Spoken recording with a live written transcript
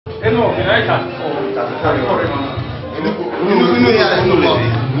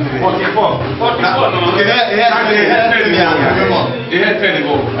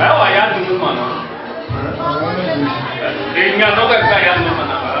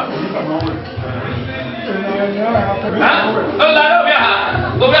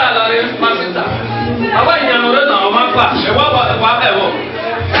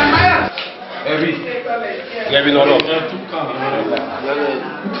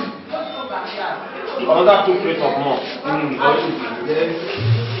Another 2 plates of more.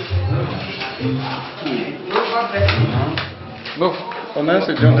 Look, on a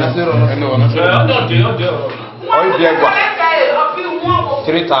second, I said,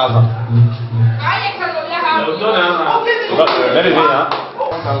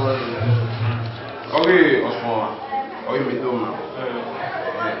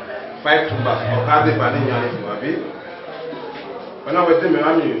 when I was in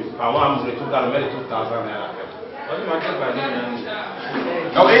Miami, I want to 2,000 naira.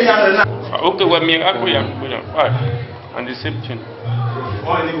 okay, well, me, I go and the same thing.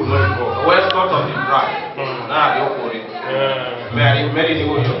 West Coast of the Drive. Now, you're Mary,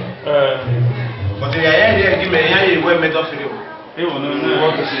 but the idea give me a way made of you. He will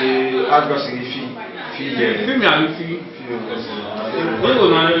not see advocacy fee. We will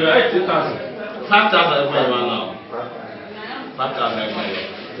not 8,000. 5,000 now.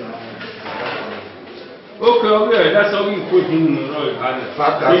 Okay, that's how we put him in the road.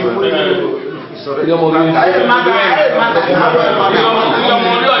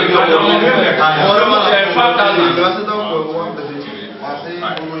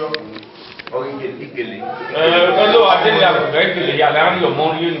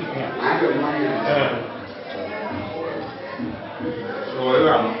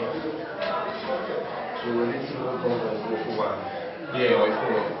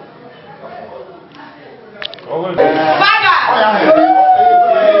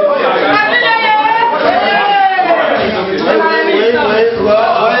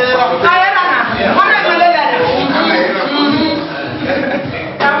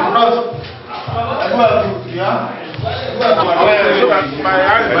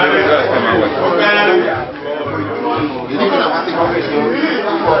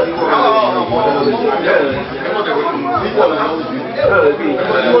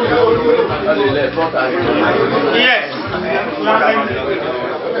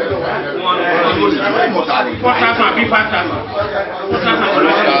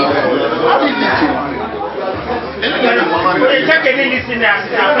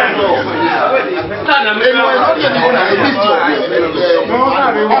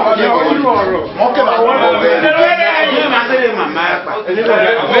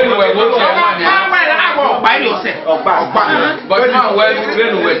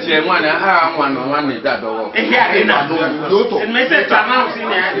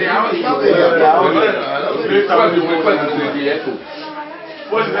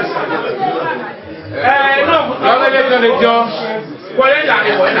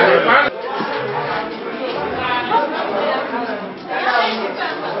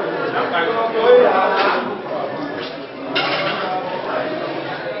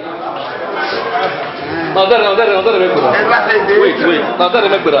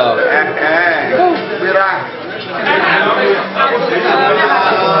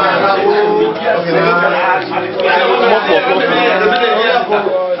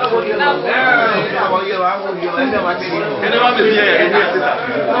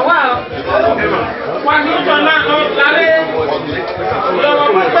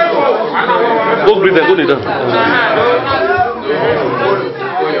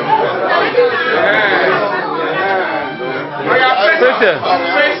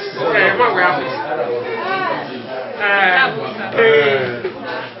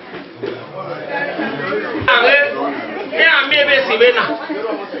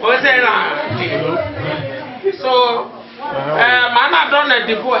 So, man, I don't know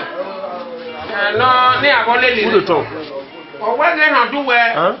the boy. No, they are going to leave. Or what they have to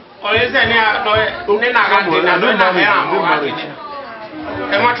wear, or is there any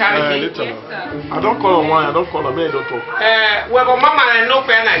I don't call on one, I don't call a bed or talk. Well, Mama and no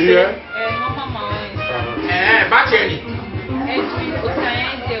pen, I hear. Battery.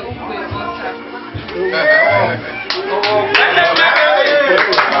 Well,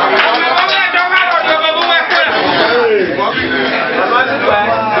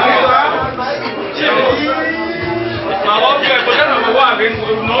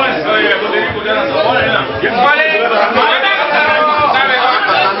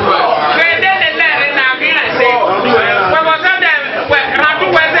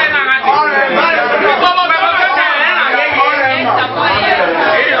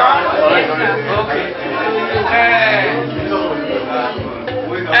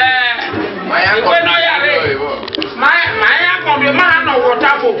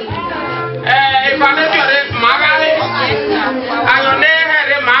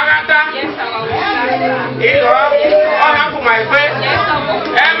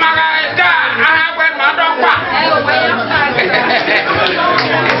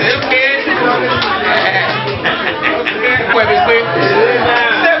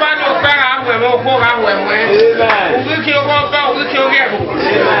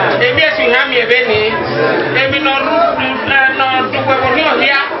 ebeni emi no do we woni o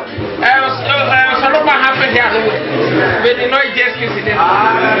hia so lo ba happen here no we beni no just kiss it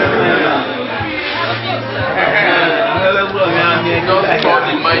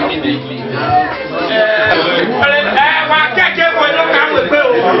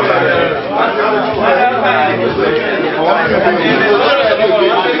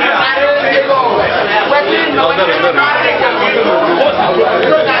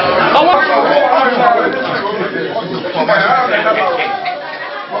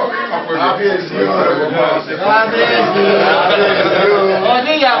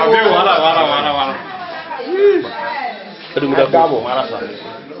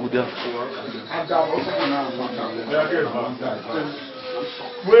Udah.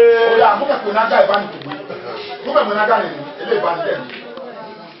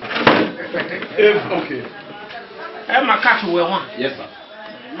 Yes, sir.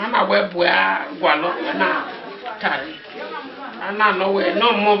 Mama web where Gualo na Tari. Ana no we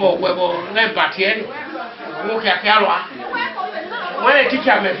no mobile webo le batien. Mo kia kialwa. When a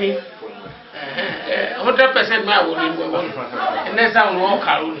teacher me fi 100% my will in webo. And that's how we walk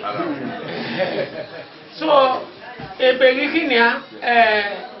around. So e beginia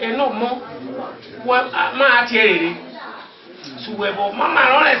no mo ma atieri. So webo mama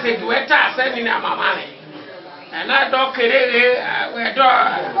no le say do eta send na mama me. And I don't care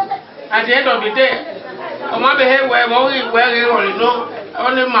at the end of the day. Oma be he where you know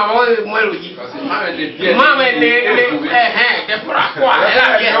only my boy Mweluji. Mama the Pura.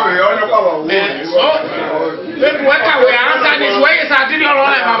 So then what are we answer this way is I did your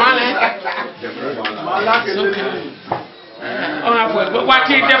own mama. Oh, what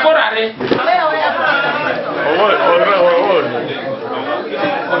is Deborah?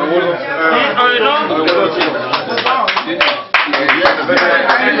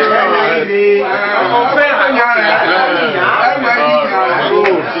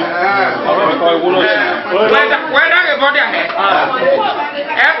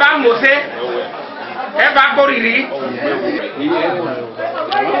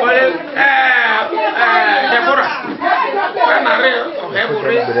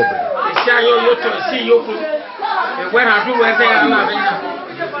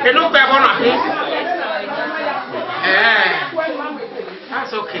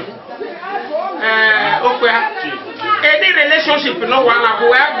 That's okay. Any relationship no one like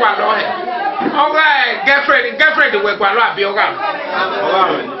where Gualo. Okay, girlfriend we Gualo abi oga.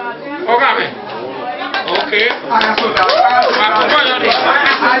 Okay.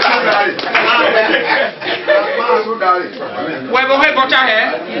 We go he bota he.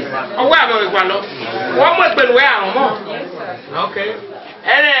 O wa be Gualo. Wo mo pelu we awon mo. Okay.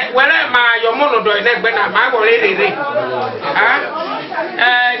 Where my your mono do next na my go re.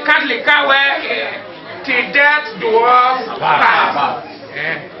 Catholic where till death do us pass.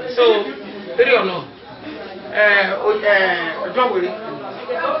 So, very or no. Don't worry. I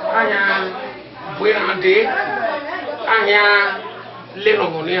am buena day. I am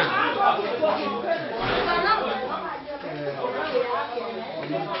Lenomonia.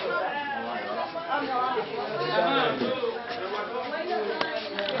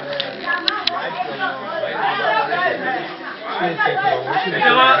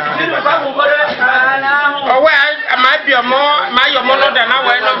 Oh, well, I might be a more my mono than I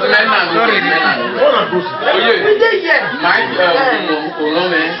went on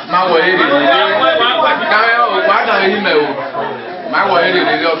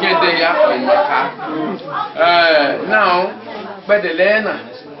now, but the Lena,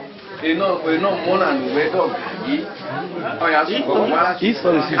 they know we're not more than we're dog.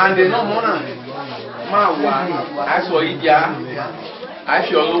 And they know more than I saw it, I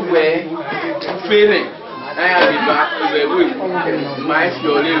feel no way feeling. I am back to the way. My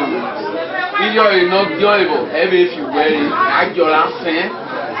feel you not joyful. Every if you wear it, I your last thing.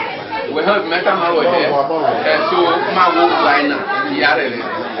 We have met a man here. So, my work line, the other.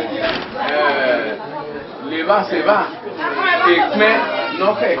 Leva se va. Take me,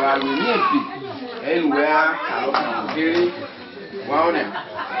 no pay. I will need it. And where I very well now.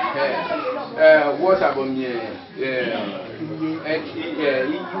 What about me?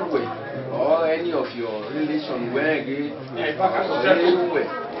 Or any of your relation where again?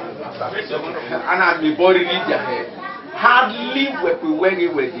 And I'll be body leader. Hardly when we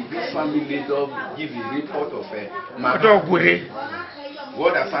were this family later give a report of my dog.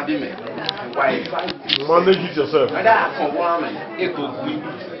 What a funny man. Why manage it yourself? And I for woman, it could be.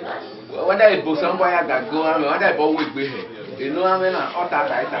 Whether it was somewhere that go on, whether I always be here. You know, I mean, I'm not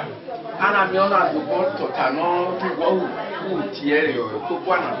and I'm not to go to Tano to go. Thierry,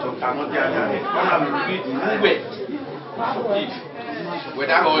 one of them cannot be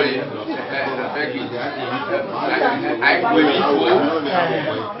without all it,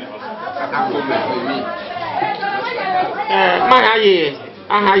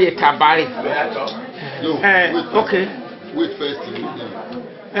 I will be tabari. Okay. Wait first.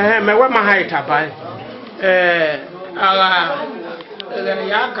 Me wa mahaya tabari.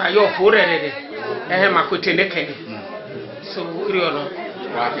 Yaka yo furere. Makutende kene. So uriolo.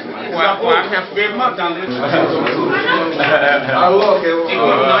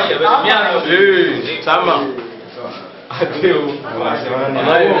 Sama. Adeu.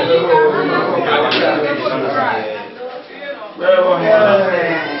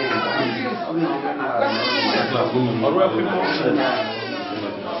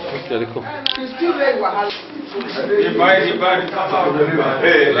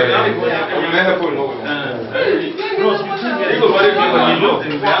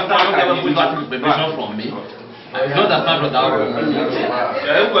 From me. I don't understand what that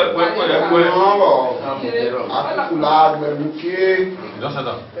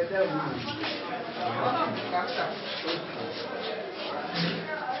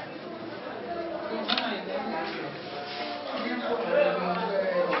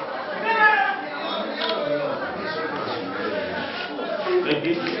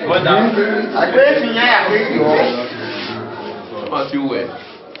What down? I pray in ya. What you wear?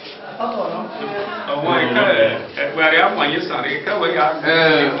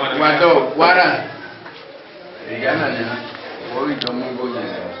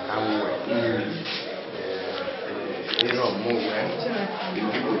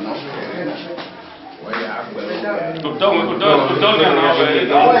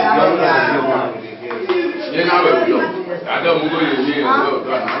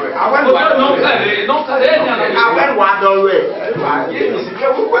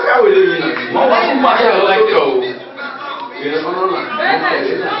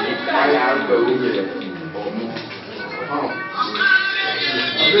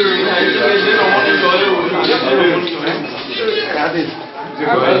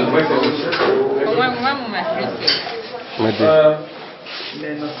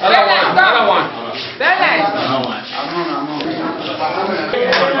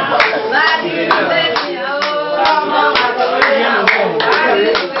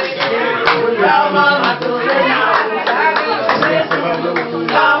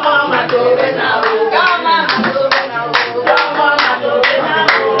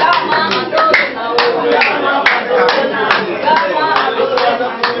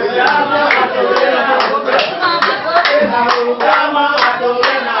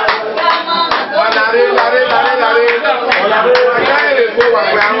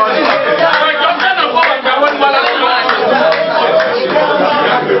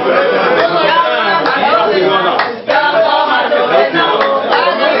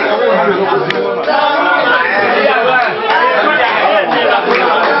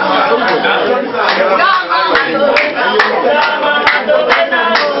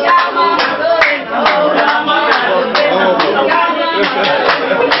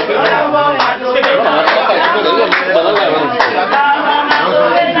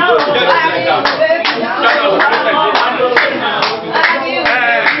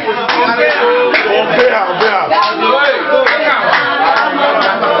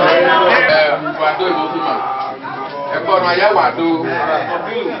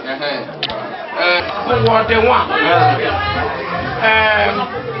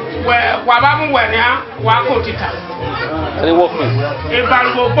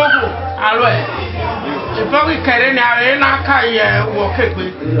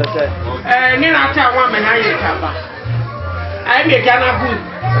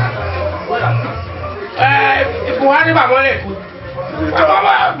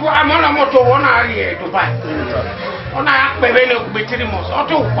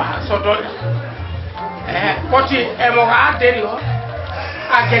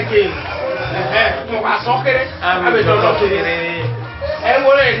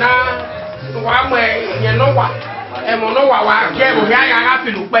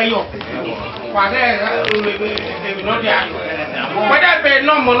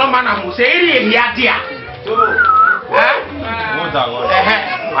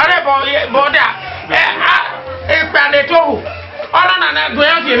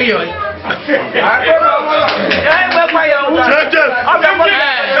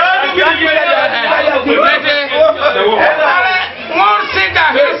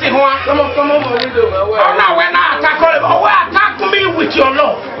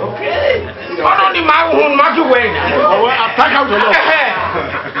 ọ̀nà ni màá hùn májú wẹ̀ ní. ọwọ́ attack out lọ.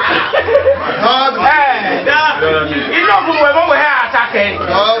 inú ọ̀gbìn wẹ̀ mọ̀ wẹ̀ àtàkẹ́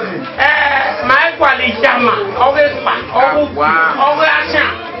màá gbàlè jàmà ọ̀gbẹ́ pa ọ̀gbẹ́ àṣà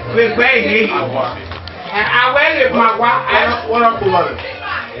gbẹgbẹ́ ìlé àwẹ̀ lè mà wá.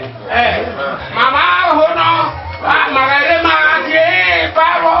 Màmá hùn náà màmá lè máa jẹ́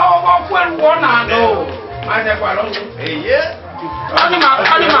báwo ọmọ fún ẹ̀rù wọ́n náà lò. Má jẹ́ pa lọ́wọ́. Ọdún máa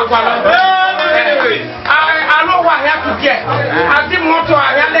gbà lọ. Alo wa ya kujẹ. Àti mọ́tò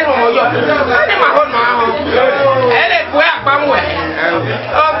àyà lẹ́nu ọ̀yọ́. Ọdún máa hó máa hàn. Ẹ lè bu àpamọ́ ẹ̀.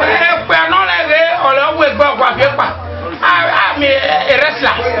 Ọ̀gbìn pẹ̀ náà lè rè ọ̀lọ́wọ́ ẹgbẹ́ ọ̀gbà fi pa. Àmì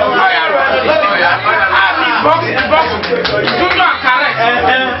ìrẹsìlá. Ọ̀yà rẹ̀. Àmì bọ́ọ̀sì. Dúdú àkàrẹ̀.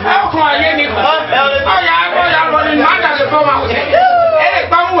 Ẹ̀kọ́ ayé ni. Ọ̀yà lọ ni màá dàgbé fún wa. Ẹ lè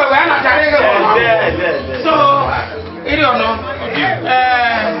gbàmú wẹ̀wẹ̀ ẹ̀ nàjàre rẹ̀. So. Iri ọ̀nà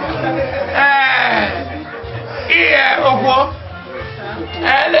iye ògbó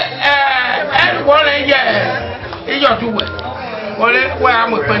wọ́n lè yẹ ìjọ̀dúwẹ̀ wọ́n lè wẹ́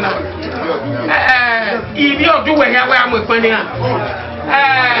àmọ̀ ìpín náà ibi ọ̀dúwẹ̀ yẹ wẹ́ àmọ̀ ìpín náà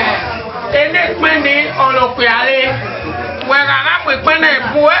ẹni pín ní ọ̀lọ́pẹ̀ àlẹ́ wẹ̀rẹ̀ àmọ̀ ìpín náà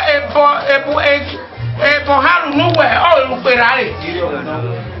ẹ̀bọ̀ hàlùnúwẹ̀ ọ̀lọ́pẹ̀ àlẹ́.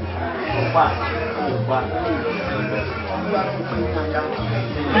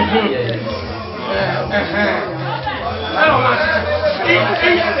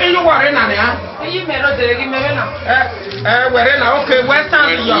 Iyu wari na ni ha. Iyu mero dere gi mere na. Were na okay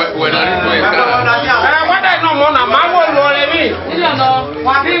western yo. When I do What I know mo na ma wo lo le mi. Iyu no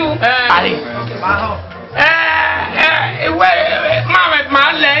wa bi u. Ali. Ma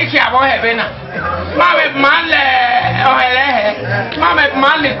le ki abo hebe na. Ma le o hele he.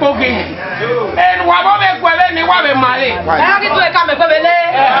 Ma le kogi. En wa bo be kwele ni wa be male. Ha ki tu e ka me kwele.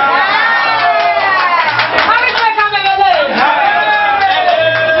 Ha ki tu e ka me kwele.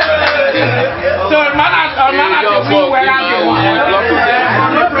 So mana to fi we la de wa.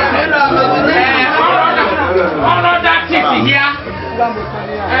 Ono that tip here.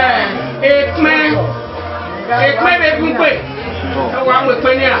 Ekme be gbe. Wa mo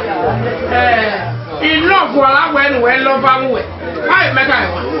pe ni a. Ilo go ala we nu we lo ba mu we. Ai meka e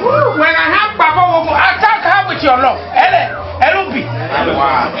wa. We ga ha pa bo wo attack her with your love. Elubi.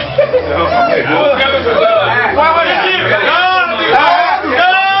 Wow. Wa wa ni.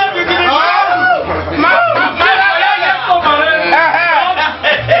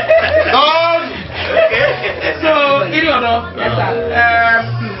 So, ini ono.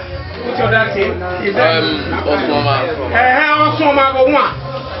 What's your dad say? Osmoma. Osmoma go one.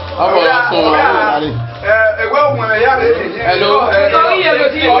 Hello.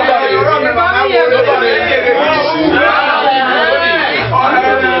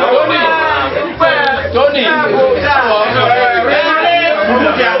 Tony.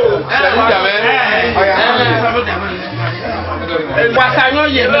 Wasanyo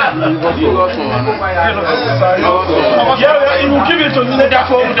ye mi. You give it to me.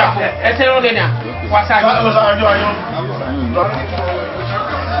 Dafo. Etero le na. Wasanyo.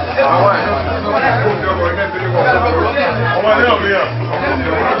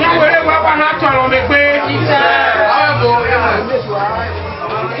 Ìwé wa wà náà tọrọ mi pé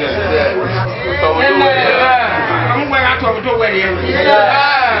àwọn wẹ̀rẹ̀ àtọ̀rọ̀ tó wẹ̀rẹ̀ yẹn.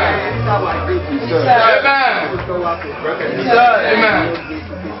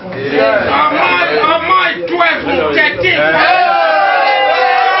 Ọmọ ìtú ẹ̀fún tẹ̀tí.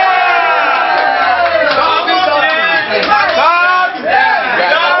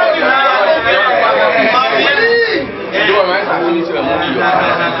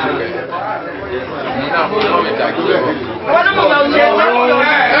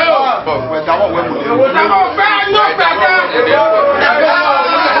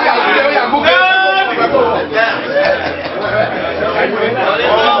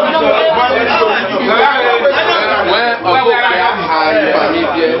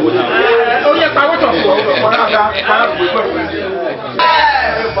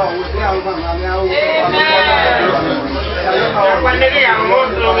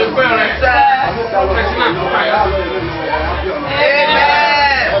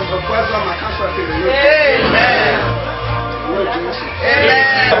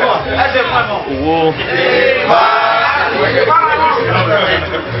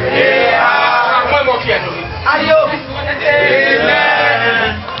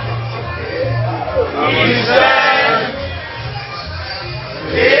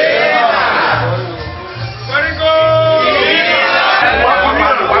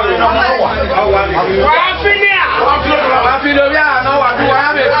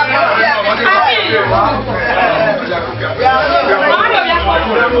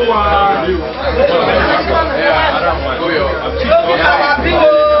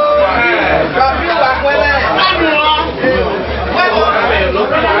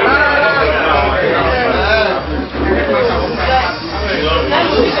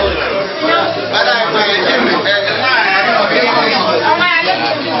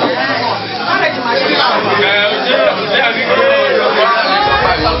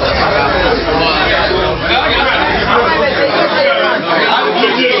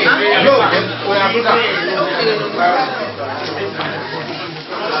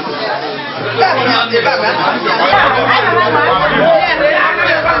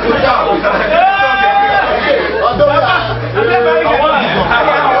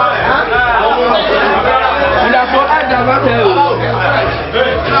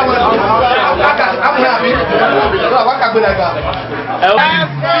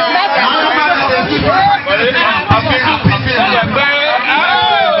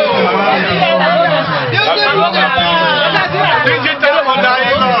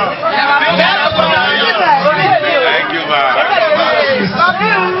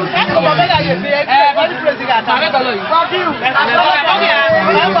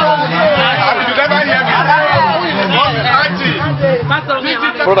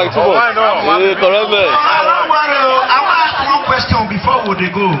 Product correct me. One question before we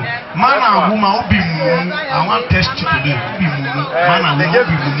go. Man and woman will be moon. I want test you today. Be moon. Man and woman will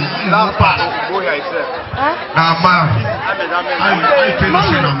be moon. Now man, I finish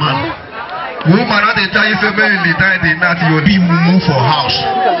in a man. Woman not the time you in the time they not you be moon for house.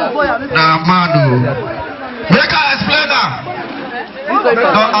 Now man, make I explain that.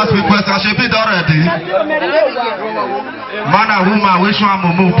 Don't ask me questions. She be already. Man and woman, which one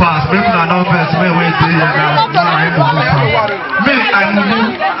will move past? Make una know best. Me wait there now. Me,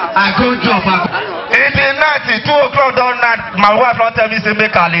 I go job. It is night. 2 o'clock down night. My wife don't tell me say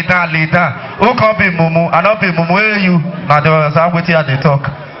make her lay down. Who can be mumu? I not be mumu. Hey you. Now they was waiting at the talk.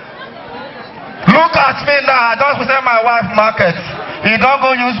 Look at me now. I don't present my wife market. He don't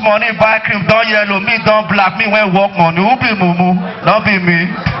go use money buy cream, don't yellow, me don't black, me when work money. Who be mumu? Not be me.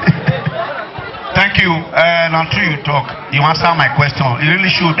 Thank you. Until you talk, you answer my question. You really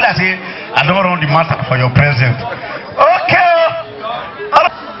should. Let's say I don't run the matter for your present. Okay.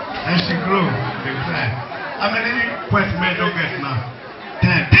 And she grow. How many questions men don't get now?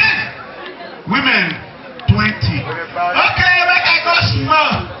 10. Women 20. Okay, make I go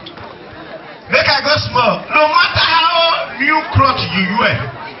small. Make I go small. No matter how new crotch you wear,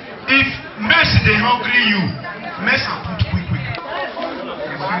 if mess they hungry you, mess and put quick.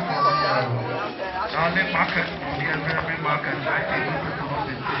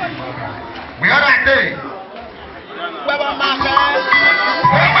 We are that day. Oh my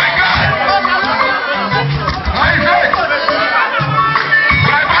God! How is it?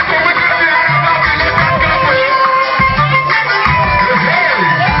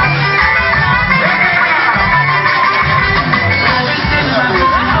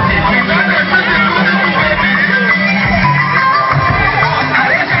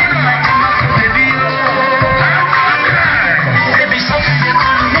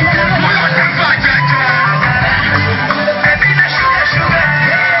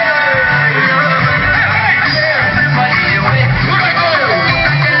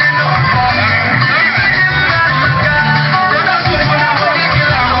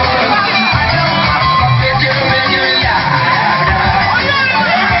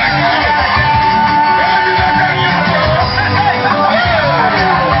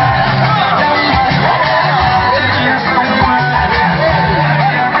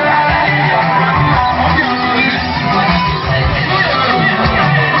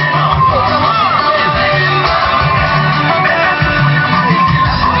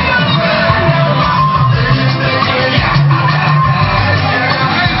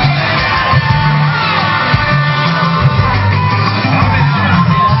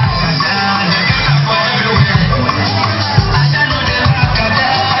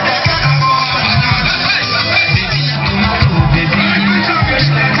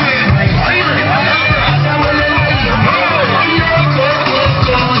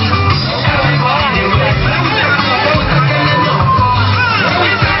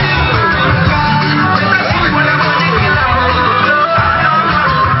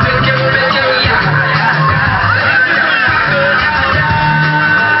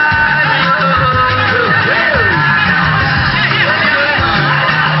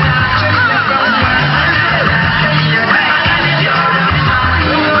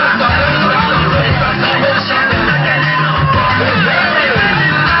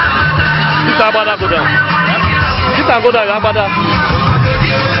 Go down,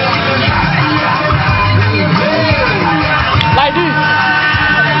 like this.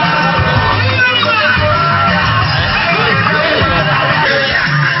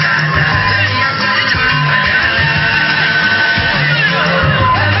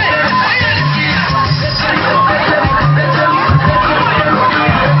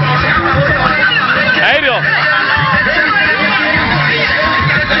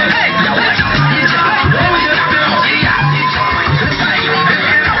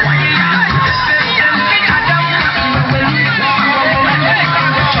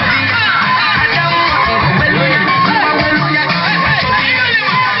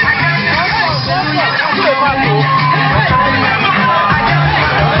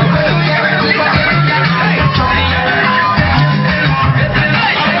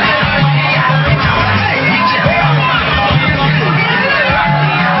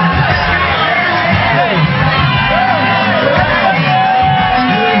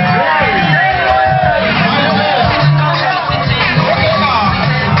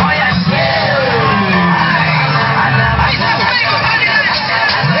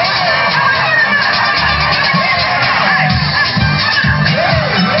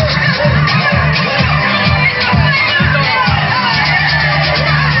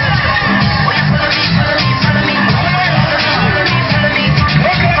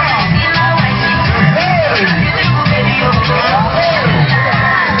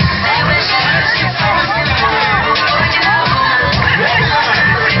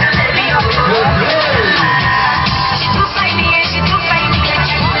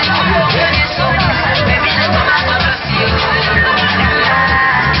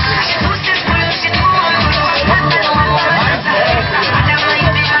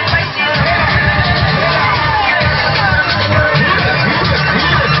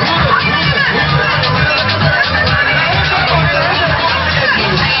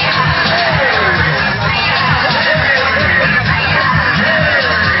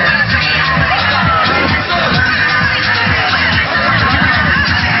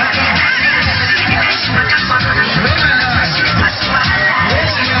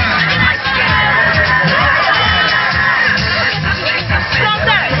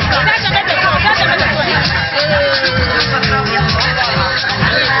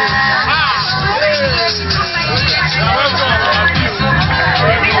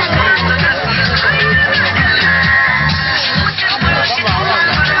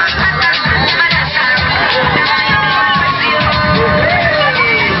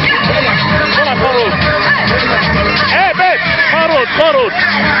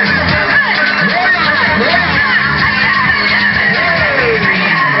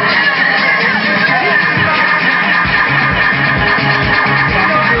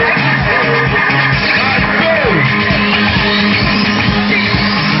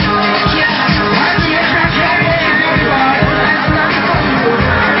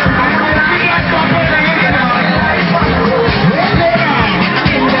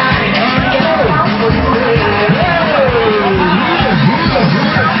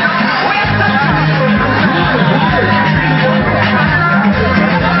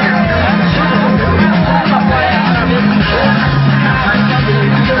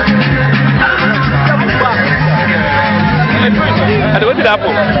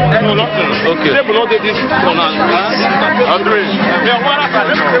 Okay. They will not get this one. Agree. They are one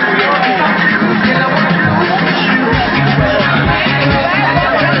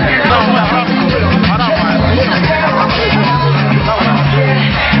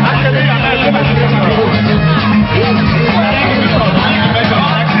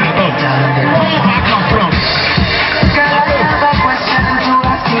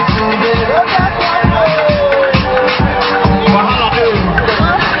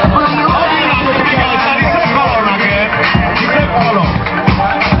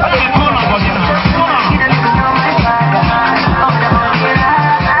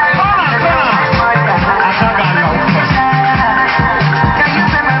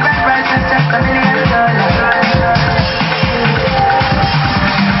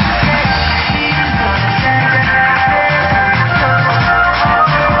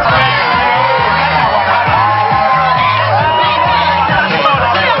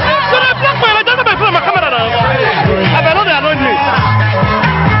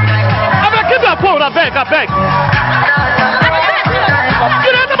I beg. You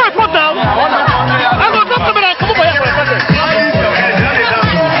know my phone now. I'm going to come over here for a second.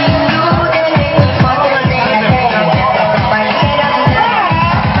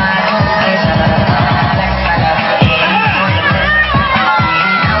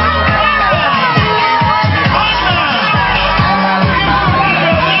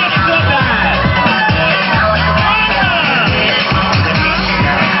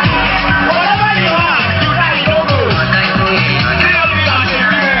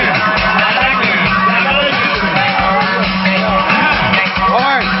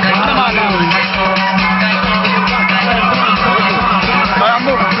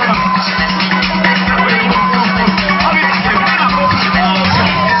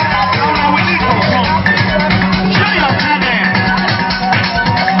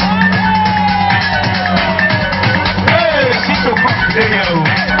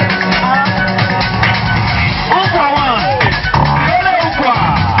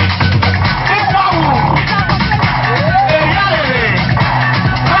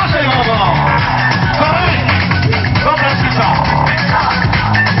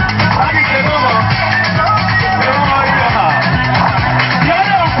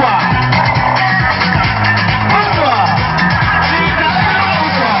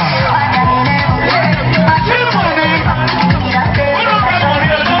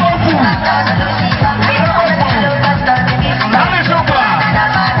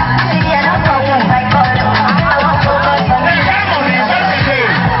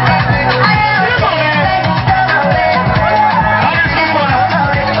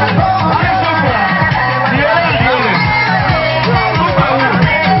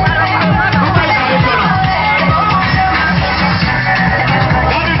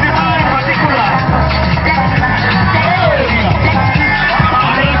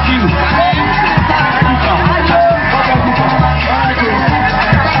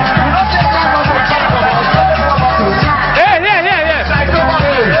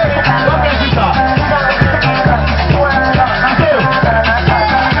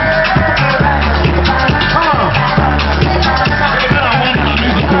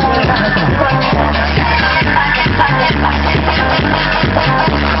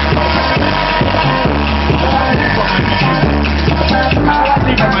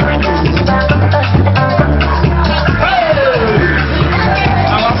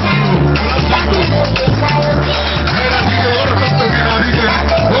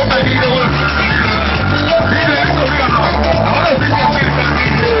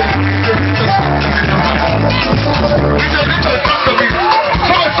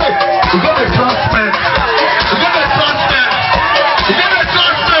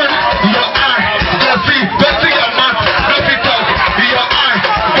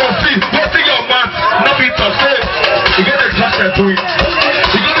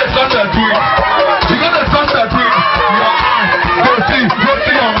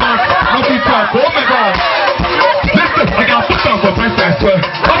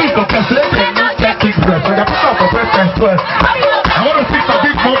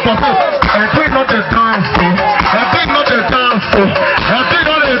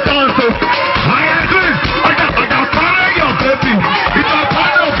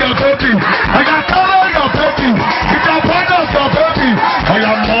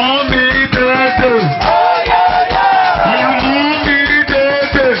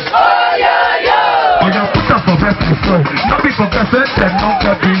 Not be for person,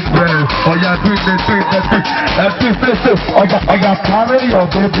 not be well. Oh, yeah, do it. Oh, yeah, carry your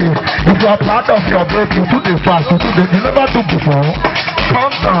baby. If you are proud of your baby, you do the fast. You never do before.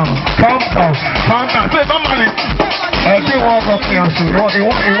 Calm down. Say, normally, everyone of me has to run. He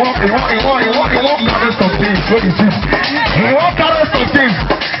won't carry some things. What is this? He won't carry some things.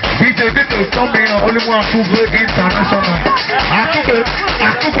 DJ tell me only one to go international. I could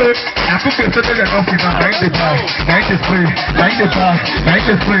be settled enough in a 93.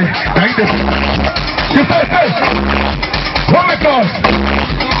 You say, hey, oh my God.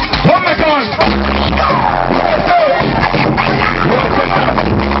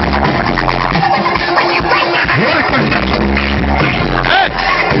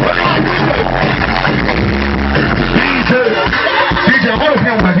 DJ, I want to be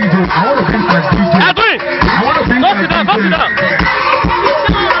my DJ. I want to be my DJ. I want to be my DJ.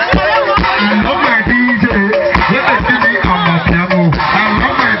 I love my DJ. Let me see me on my piano. I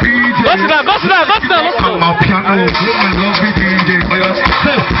love my DJ. Go sit down. On my piano. Let me love me DJ.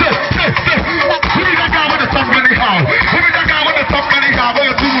 Say. Who is that guy with the top money how? When you do money how? When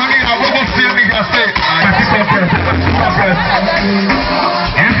you see me here, say.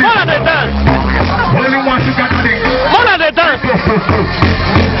 More than the dance. Only one you got to think. More than the dance.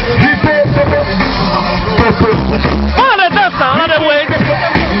 More than the dance now. Another way.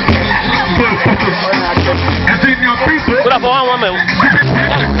 Good for one woman.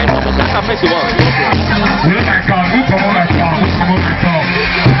 That's a face you want.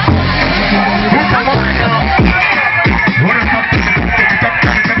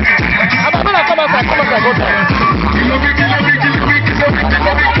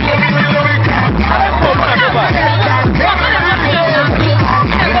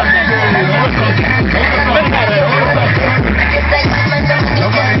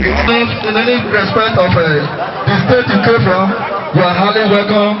 In any respect of the state you came from, you are highly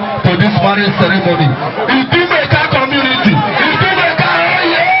welcome to this marriage ceremony. Idumeka community. Idumeka,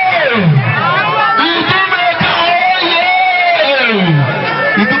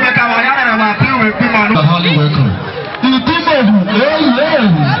 Idumeka, you are highly welcome.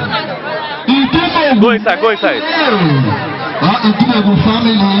 Go inside. Idumeka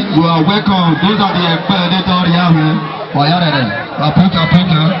family, you are welcome. Those are the expeditor here.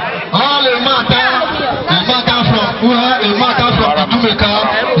 All the matter from Idumeka,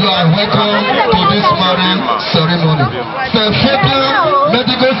 you are welcome to this marriage ceremony.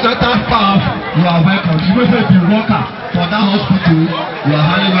 Medical center staff, you are welcome. You will be the worker for that hospital. You are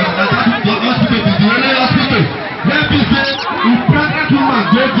highly welcome. The hospital is the only hospital. Let me say, if pregnant woman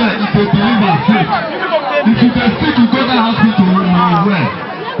go there, if they deliver food, if you can stick to go to that hospital, you will well.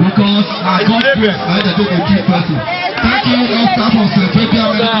 Because I got grace, I had to take a key person. Thank you, all staff of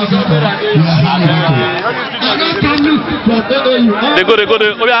Secretariat Medical Center. You are highly welcome. Anatomy from AAU. They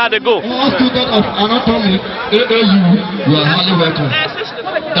go. All students of anatomy, AAU, you are highly welcome.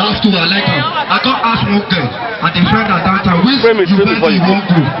 That's to I like them. I can't ask one girl at the friend at that time, which university you won't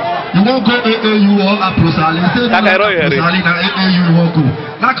go. You won't go AAU or Aprosali. Say no, Aprosali na AAU you won't go.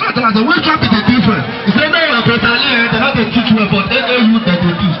 Now can't tell us, which one is the difference? You say no, Aprosali, they have to teach you about AAU that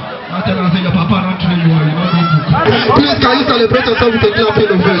they teach. I tell us, your papa not train you, you don't go book. Please, can you celebrate yourself with a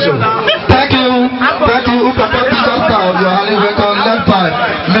clapping ovation? Thank you. Papa teacher staff, you are highly welcome. Left by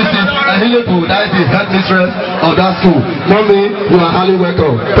Mrs. Ahilipu, that is the headmistress of that school. Mommy, you are highly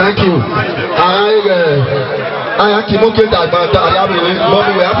welcome. Thank you. I Kimoke Mommy,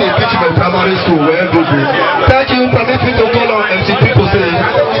 we have a teaching primary school. Thank you. Permit me to call on MC people say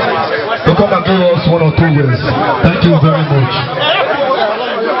to come and give us 1 or 2 words. Thank you very much.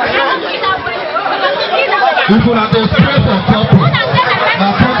 If you have to pray for couple,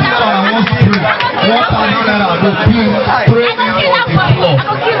 now something that I want to pray. What I know that I do, please pray it on the floor.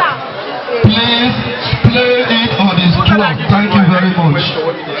 Please play it on the floor. Thank you very much.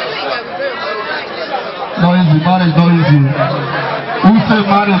 Not easy, marriage not easy. Who say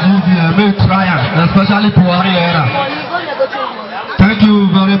marriage easy? May try it, especially Puari era. Thank you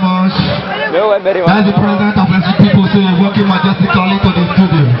very much. As the president of the people say, working majestically to the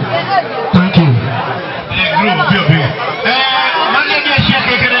studio. Thank you.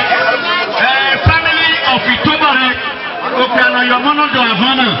 Family of Itobare,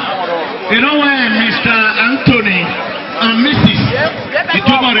 you know when Mr. Anthony and Mrs.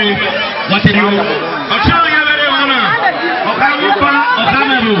 Itobare, what do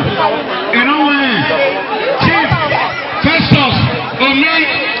you know when Chief Festus Omi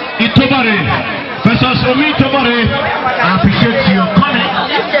Itobare, I appreciate your comment.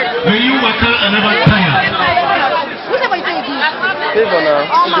 May you work out and never tire.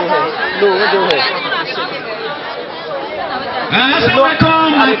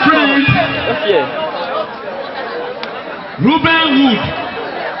 Welcome, my friend. Ruben Wood,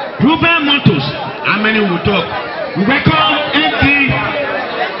 Ruben Montos, how many will talk? We welcome MD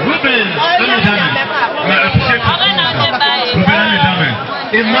Ruben Anedame. We appreciate Ruben Anedame,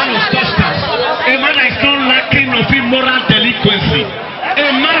 a man of substance, a man that is not lacking of immoral delinquency, a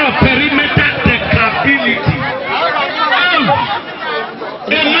man of perimeter deckability,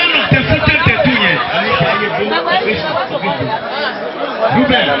 a man of the future Tetuye.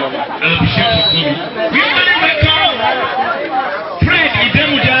 Ruben, I appreciate you. We only welcome Fred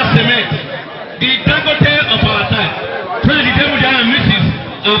Idemuja Cement, the Dangote of our time. Fred Idemuja and Mrs.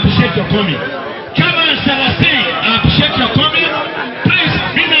 I appreciate your coming. Chairman Salasi, I appreciate your coming. Prince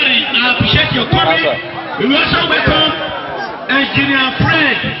Binari, I appreciate your coming. We also welcome Engineer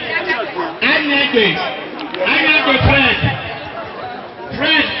Fred Anyagbe. Anyagbe Fred.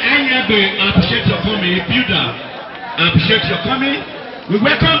 Fred Anyagbe, I appreciate your coming. A builder, I appreciate your coming. We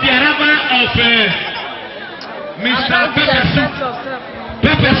welcome the arrival of Mr.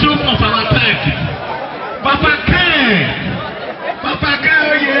 Pepper Soup of our time. Papa Ken,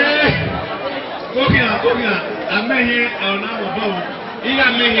 oh yeah. Go here. I'm here on our boat.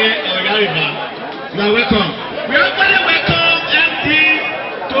 I'm here on Yariba. You are welcome. We are very welcome MD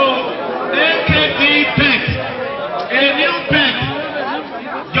to AKD Pet. A new pet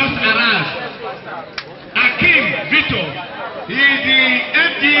just arrived. Akim Vito. He is the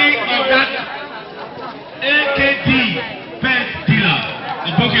MD of that AKD Pet Dealer.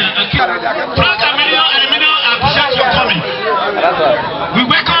 Frank Emilio and Emilio, I appreciate your coming. We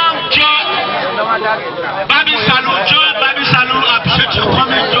welcome John Babi Salou, I appreciate your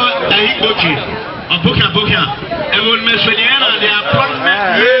coming, John Dahiboki. Bokia. And we'll mention they are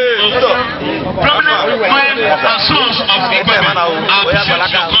prominent men and sons of equipment. I appreciate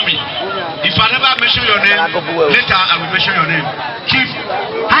your coming. If I never mention your name, later I will mention your name. Chief,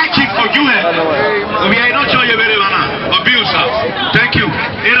 High Chief Ojuhe. We are not sure you very well. Obiusa. Thank you.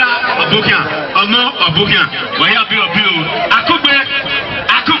 Era Obukia. Omo Obukia. We are Obiu.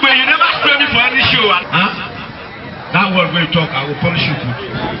 Akube, you never spray me for any show. That word when you talk, I will punish you.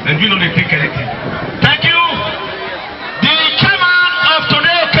 And you know they think anything. Thank you. The chairman of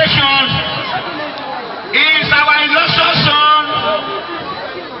today's occasion is our illustrious son,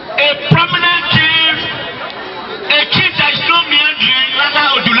 a prominent chief, a chief that is no meandering,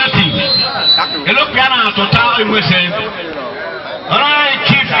 rather odulati. Hello, Piana, Total, USA. Alright,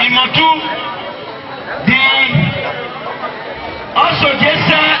 Chief Imotu, also,